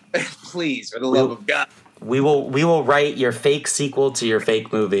 Please, for the love of God. We will write your fake sequel to your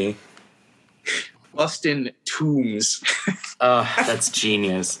fake movie. Bustin' Tombs. That's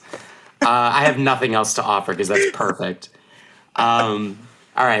genius. I have nothing else to offer because that's perfect. All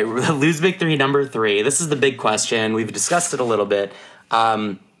right, Lose Big 3, number 3. This is the big question. We've discussed it a little bit.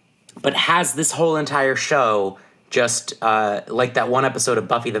 But has this whole entire show just, like that one episode of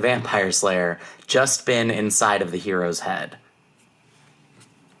Buffy the Vampire Slayer, just been inside of the hero's head?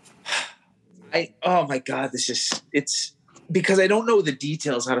 Oh my God, it's because I don't know the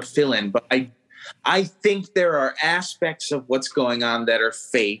details how to fill in, but I think there are aspects of what's going on that are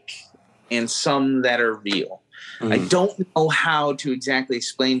fake and some that are real. I don't know how to exactly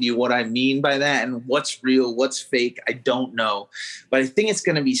explain to you what I mean by that and what's real, what's fake. I don't know, but I think it's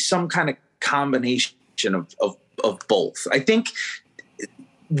going to be some kind of combination of both. I think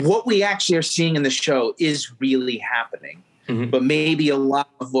what we actually are seeing in the show is really happening, but maybe a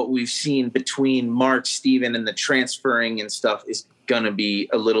lot of what we've seen between Mark, Steven, and the transferring and stuff is going to be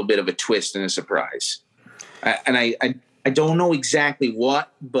a little bit of a twist and a surprise. I don't know exactly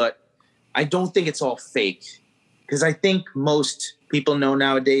what, but I don't think it's all fake. Because I think most people know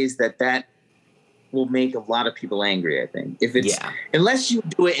nowadays that will make a lot of people angry, I think. If it's unless you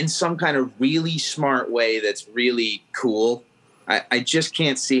do it in some kind of really smart way that's really cool, I just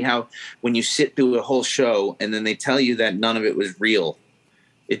can't see how when you sit through a whole show and then they tell you that none of it was real,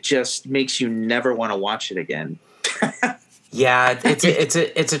 it just makes you never want to watch it again. Yeah,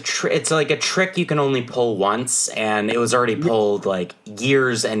 it's like a trick you can only pull once, and it was already pulled like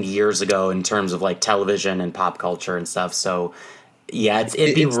years and years ago in terms of like television and pop culture and stuff. So yeah,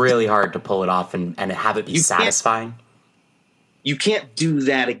 it'd be really hard to pull it off and have it be satisfying. You can't do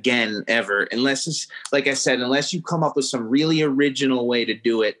that again ever unless it's like I said, unless you come up with some really original way to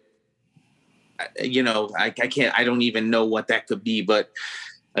do it. You know, I can't. I don't even know what that could be, but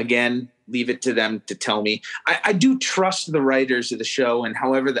again, leave it to them to tell me. I do trust the writers of the show, and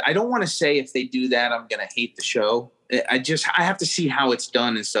however, I don't want to say if they do that, I'm going to hate the show. I have to see how it's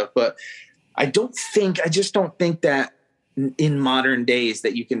done and stuff, but I just don't think that in modern days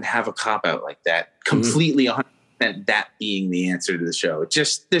that you can have a cop out like that completely 100% that being the answer to the show.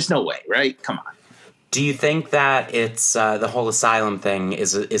 There's no way, right? Come on. Do you think that it's the whole asylum thing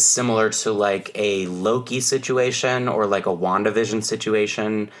is similar to like a Loki situation or like a WandaVision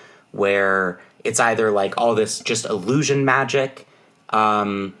situation where it's either like all this just illusion magic,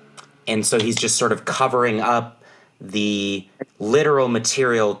 and so he's just sort of covering up the literal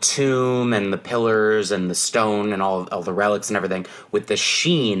material tomb and the pillars and the stone and all the relics and everything with the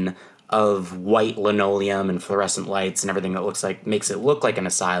sheen of white linoleum and fluorescent lights and everything that makes it look like an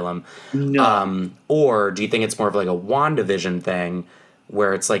asylum? No. Or do you think it's more of like a WandaVision thing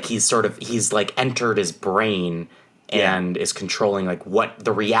where it's like he's like entered his brain and is controlling like what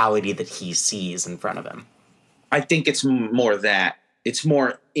the reality that he sees in front of him? I think it's more that. It's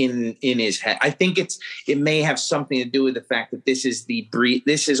more in his head. I think it may have something to do with the fact that this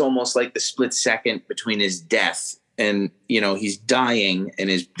is almost like the split second between his death and, you know, he's dying and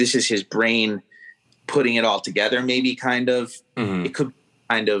this is his brain putting it all together, maybe kind of. It could be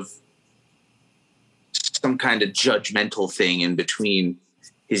kind of some kind of judgmental thing in between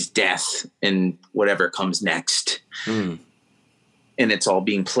his death and whatever comes next. And it's all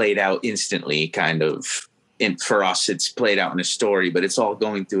being played out instantly, kind of. And for us, it's played out in a story, but it's all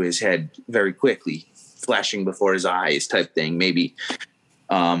going through his head very quickly, flashing before his eyes type thing, maybe.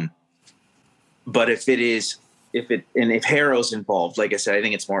 But if Harrow's involved, like I said, I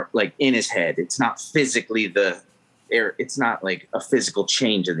think it's more like in his head. It's not physically it's not like a physical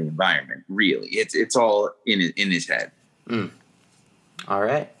change in the environment, really. It's all in his head. All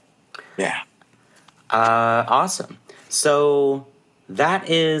right. Yeah. Awesome. So that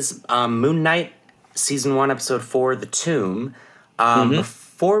is Moon Knight, Season 1, Episode 4, The Tomb.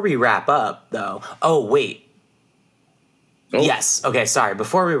 Before we wrap up, though, oh wait, Oh. yes, okay, sorry.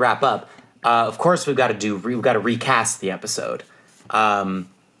 Before we wrap up, of course we've got to recast the episode, and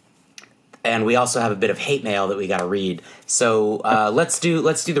we also have a bit of hate mail that we got to read. So let's do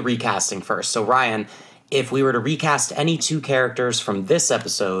the recasting first. So Ryan, if we were to recast any two characters from this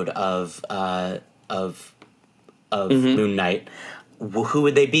episode of Moon Knight, who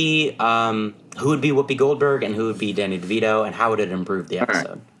would they be? Who would be Whoopi Goldberg and who would be Danny DeVito, and how would it improve the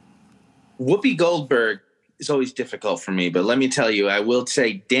episode? Right. Whoopi Goldberg is always difficult for me, but let me tell you, I will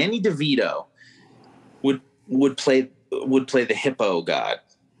say Danny DeVito would play the hippo god,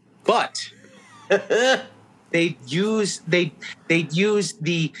 but they'd use the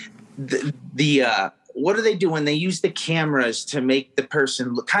what do they do when they use the cameras to make the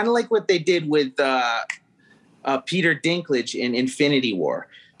person look kind of like what they did with Peter Dinklage in Infinity War?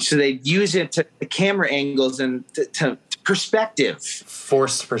 So they'd use it to the camera angles and to perspective.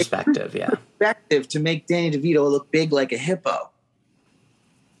 Forced perspective, yeah. Perspective to make Danny DeVito look big like a hippo.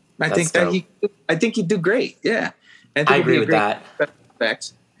 I think he'd do great. Yeah. I agree with that.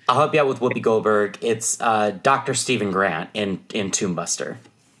 Effects. I'll help you out with Whoopi Goldberg. It's Dr. Stephen Grant in Tomb Buster.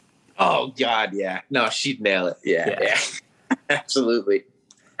 Oh God, yeah. No, she'd nail it. Yeah. Absolutely.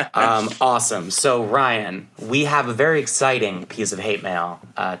 Awesome. So Ryan, we have a very exciting piece of hate mail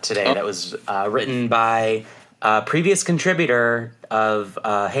today that was written by a previous contributor of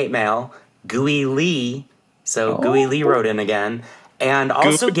hate mail, Gooey Lee. So Gooey Lee wrote in again and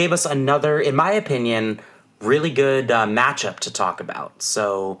also gave us another, in my opinion, really good matchup to talk about.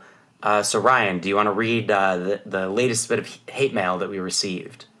 So Ryan, do you want to read the latest bit of hate mail that we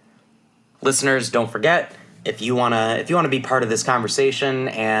received? Listeners, don't forget, if you wanna be part of this conversation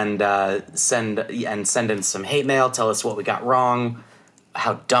and send in some hate mail, tell us what we got wrong,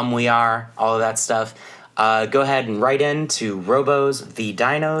 how dumb we are, all of that stuff. Go ahead and write in to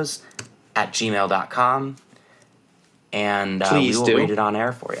robosthedinos@gmail.com, and we will read it on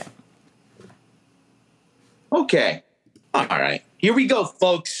air for you. Okay. All right. Here we go,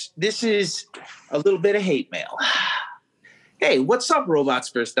 folks. This is a little bit of hate mail. Hey, what's up, Robots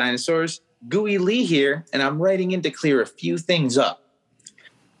vs. Dinosaurs? Gooey Lee here, and I'm writing in to clear a few things up.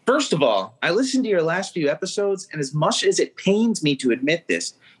 First of all, I listened to your last few episodes, and as much as it pains me to admit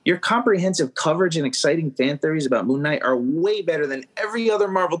this, your comprehensive coverage and exciting fan theories about Moon Knight are way better than every other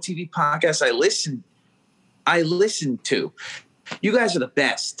Marvel TV podcast I listened to. You guys are the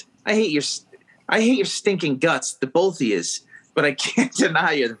best. I hate your stinking guts, the both of yous, but I can't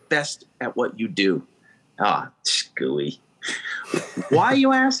deny you're the best at what you do. Gooey. Why,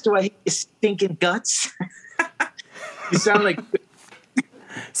 you ask, do I hate your stinking guts? You sound like...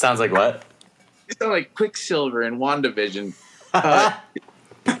 Sounds like what? You sound like Quicksilver in WandaVision.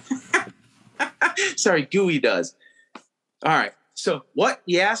 Sorry, Gooey does. All right. So what?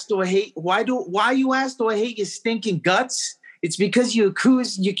 You asked, do I hate... Why you ask, do I hate your stinking guts? It's because you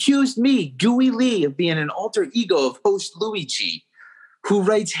accused me, Gooey Lee, of being an alter ego of host Luigi, who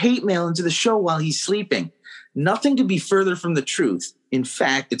writes hate mail into the show while he's sleeping. Nothing could be further from the truth. In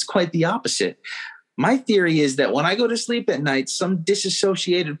fact, it's quite the opposite. My theory is that when I go to sleep at night, some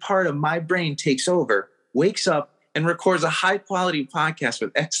disassociated part of my brain takes over, wakes up, and records a high-quality podcast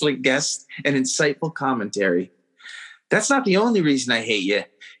with excellent guests and insightful commentary. That's not the only reason I hate you.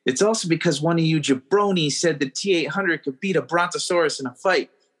 It's also because one of you jabronis said the T-800 could beat a Brontosaurus in a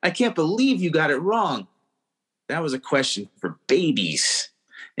fight. I can't believe you got it wrong. That was a question for babies.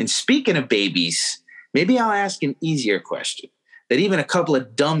 And speaking of babies, maybe I'll ask an easier question that even a couple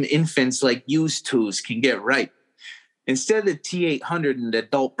of dumb infants like yous twos can get right. Instead of the T-800 and the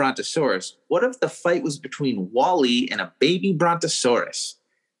adult Brontosaurus, what if the fight was between Wall-E and a baby Brontosaurus,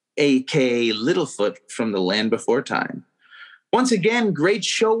 a.k.a. Littlefoot from the Land Before Time? Once again, great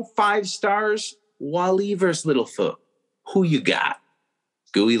show, 5 stars, Wall-E versus Littlefoot. Who you got?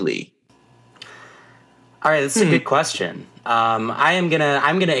 Gooey Lee. All right, that's a good question. I'm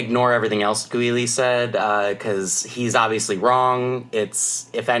gonna ignore everything else Gooey Lee said because he's obviously wrong.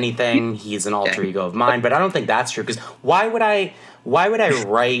 If anything, he's an alter ego of mine, but I don't think that's true. Because why would I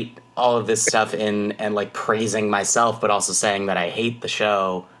write all of this stuff in and like praising myself, but also saying that I hate the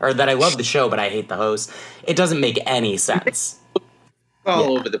show or that I love the show, but I hate the host? It doesn't make any sense.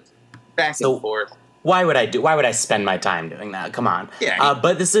 All over the back and forth. Why would I spend my time doing that? Come on. Yeah.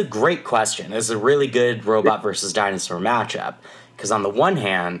 But this is a great question. This is a really good robot versus dinosaur matchup. Because on the one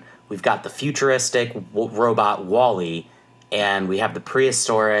hand, we've got the futuristic robot Wall-E, and we have the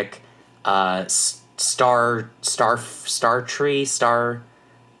prehistoric star.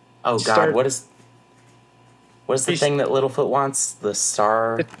 Oh God, what is the thing that Littlefoot wants? The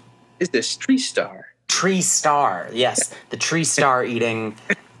star. Is this tree star? tree star. Yes, the tree star eating.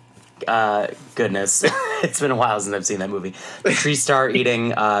 Goodness, it's been a while since I've seen that movie. The tree star eating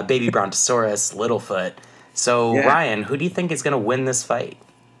baby brontosaurus, Littlefoot. So Yeah. Ryan, who do you think is going to win this fight?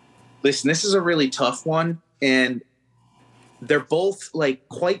 Listen, this is a really tough one, and they're both quite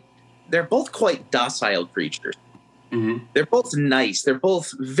docile creatures. Mm-hmm. They're both nice. They're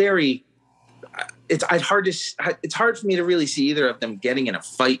both very. It's hard for me to really see either of them getting in a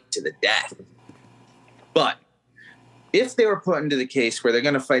fight to the death. But if they were put into the case where they're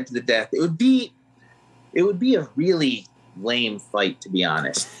going to fight to the death, it would be a really lame fight, to be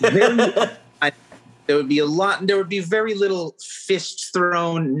honest. There would be a lot. There would be very little fists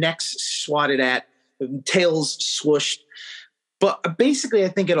thrown, necks swatted at, tails swooshed. But basically, I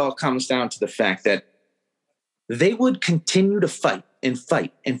think it all comes down to the fact that they would continue to fight and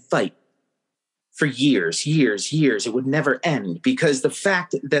fight and fight for years. It would never end, because the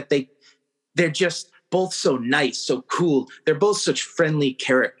fact that they're just both so nice, so cool. They're both such friendly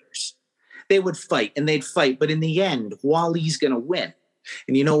characters. They would fight and they'd fight, but in the end, Wally's going to win.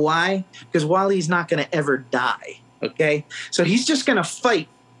 And you know why? Because Wally's not going to ever die, okay? So he's just going to fight,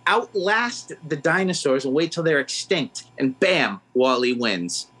 outlast the dinosaurs, and wait till they're extinct. And bam, Wally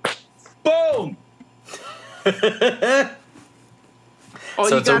wins. Boom! Oh,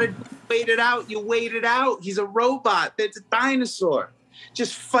 so you got to wait it out. You wait it out. He's a robot. That's a dinosaur.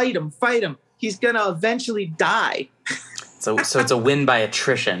 Just fight him. He's going to eventually die. So it's a win by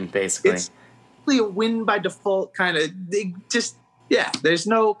attrition, basically. It's really a win by default kind of. Yeah, there's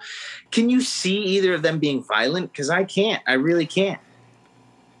no. Can you see either of them being violent? Because I can't. I really can't.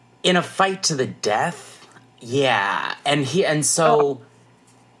 In a fight to the death, yeah. So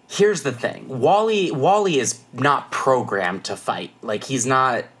here's the thing: Wally is not programmed to fight. Like he's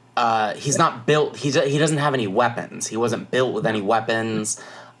not built. He doesn't have any weapons. He wasn't built with any weapons.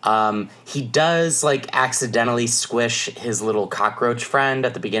 He does accidentally squish his little cockroach friend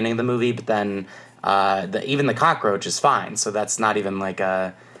at the beginning of the movie, but then even the cockroach is fine. So that's not even we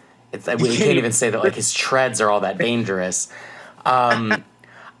can't even say that his treads are all that dangerous.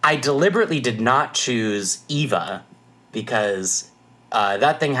 I deliberately did not choose Eva because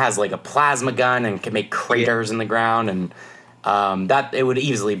that thing has a plasma gun and can make craters in the ground, and that it would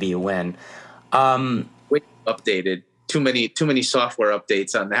easily be a win. Wait, updated. Too many software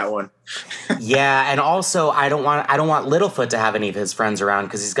updates on that one. Yeah, and also I don't want Littlefoot to have any of his friends around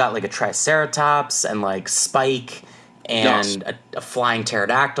because he's got a Triceratops and Spike and a flying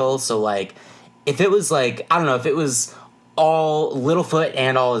pterodactyl. So if it was I don't know, if it was all Littlefoot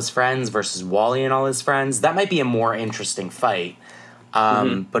and all his friends versus Wally and all his friends, that might be a more interesting fight.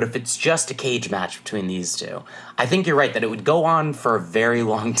 But if it's just a cage match between these two, I think you're right that it would go on for a very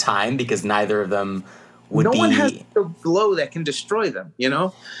long time because neither of them no one has a glow that can destroy them, you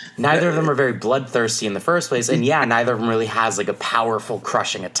know? Neither of them are very bloodthirsty in the first place, and neither of them really has a powerful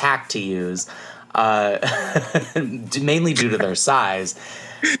crushing attack to use, mainly due to their size.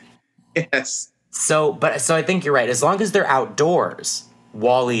 Yes. So I think you're right. As long as they're outdoors,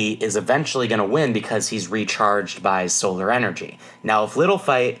 Wally is eventually going to win because he's recharged by solar energy. Now, if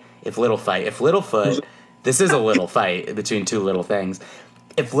Littlefoot, this is a little fight between two little things.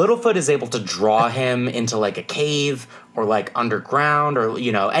 If Littlefoot is able to draw him into a cave or underground or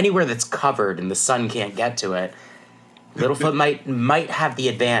anywhere that's covered and the sun can't get to it, Littlefoot might have the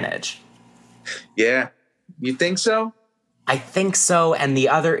advantage. Yeah, you think so? I think so. And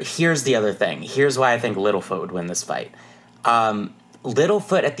here's the other thing. Here's why I think Littlefoot would win this fight.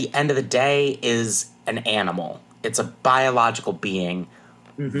 Littlefoot at the end of the day is an animal. It's a biological being.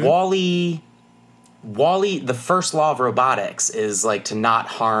 Mm-hmm. Wally, the first law of robotics is to not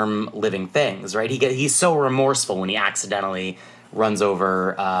harm living things, right? He's so remorseful when he accidentally runs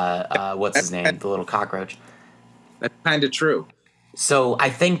over what's his name, the little cockroach. That's kind of true. So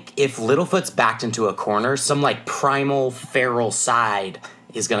I think if Littlefoot's backed into a corner, some primal feral side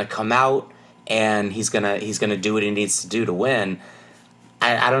is gonna come out and he's gonna do what he needs to do to win.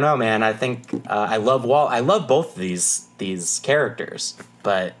 I don't know, man. I think I love both of these characters,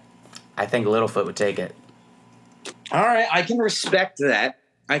 but I think Littlefoot would take it. All right, I can respect that.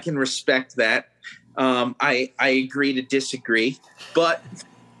 I agree to disagree, but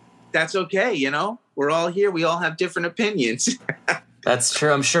that's okay. We're all here. We all have different opinions. That's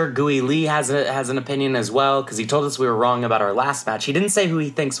true. I'm sure Gooey Lee has an opinion as well because he told us we were wrong about our last match. He didn't say who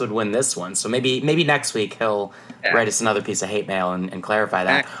he thinks would win this one, so maybe next week he'll write us another piece of hate mail and clarify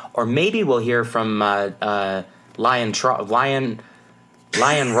that, or maybe we'll hear from Lion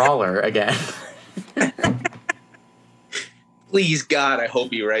Roller again. Please, God, I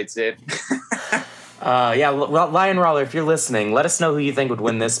hope he writes it. Lion Roller, if you're listening, let us know who you think would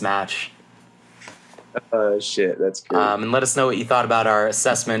win this match. Oh shit, that's great. And let us know what you thought about our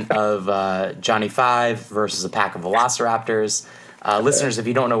assessment of Johnny Five versus a pack of Velociraptors. Listeners, if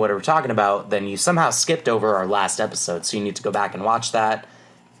you don't know what we're talking about, then you somehow skipped over our last episode, so you need to go back and watch that.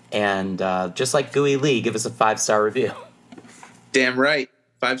 And just like Gooey Lee, give us a 5-star review. Damn right,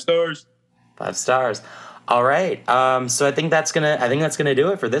 5 stars. 5 stars. All right. So I think that's gonna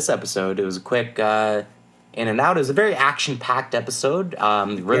do it for this episode. It was a quick in and out. It was a very action-packed episode.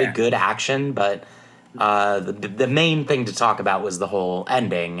 Really good action, but the main thing to talk about was the whole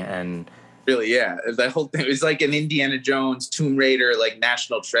ending. And really, yeah, that whole thing was like an Indiana Jones, Tomb Raider, like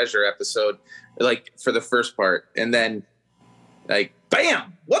National Treasure episode, like for the first part, and then like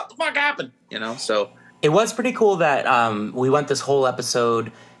bam, what the fuck happened? So it was pretty cool that we went this whole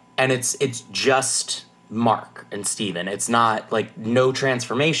episode, and it's just Mark and Steven. It's not like no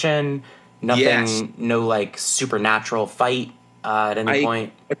transformation, nothing, no like supernatural fight at any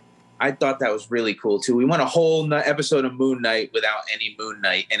point. I thought that was really cool too. We went a whole episode of Moon Knight without any Moon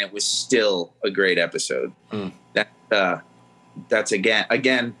Knight, and it was still a great episode. That's again.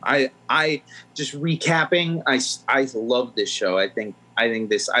 I just recapping. I love this show. I think I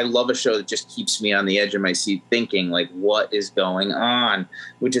love a show that just keeps me on the edge of my seat, thinking like, what is going on?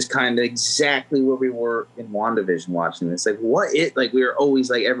 Which is kind of exactly where we were in WandaVision watching this. Like, we were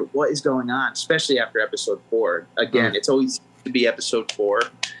always like, what is going on? Especially after episode 4. Again, it's always to be episode 4.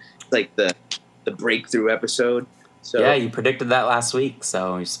 Like the breakthrough episode. So yeah, you predicted that last week,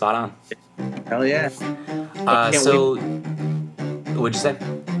 so you're spot on. Hell yeah. So what'd you say?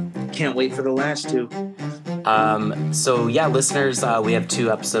 Can't wait for the last 2. So yeah, listeners, we have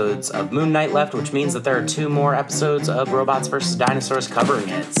 2 episodes of Moon Knight left, which means that there are 2 more episodes of Robots vs. Dinosaurs covering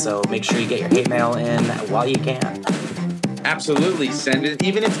it. So make sure you get your hate mail in while you can. Absolutely, send it.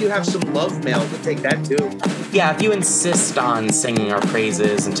 Even if you have some love mail, we'll take that too. Yeah, if you insist on singing our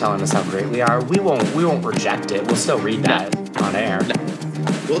praises and telling us how great we are, we won't reject it. We'll still read that on air. No.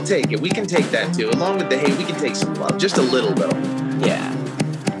 We'll take it. We can take that too. Along with the hate, we can take some love. Just a little though. Yeah.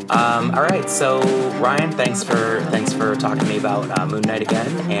 All right. So Ryan, thanks for talking to me about Moon Knight again,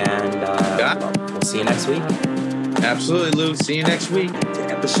 and we'll see you next week. Absolutely, Lou. See you next week to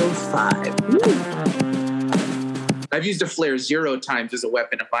episode 5. Woo. I've used a flare 0 times as a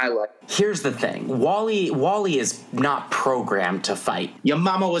weapon in my life. Here's the thing. Wally is not programmed to fight. Your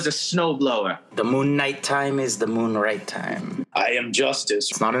mama was a snowblower. The Moon Knight time is the Moon Right time. I am justice.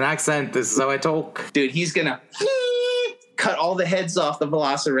 It's not an accent. This is how I talk. Dude, he's gonna cut all the heads off the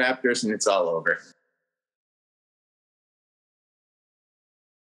Velociraptors and it's all over.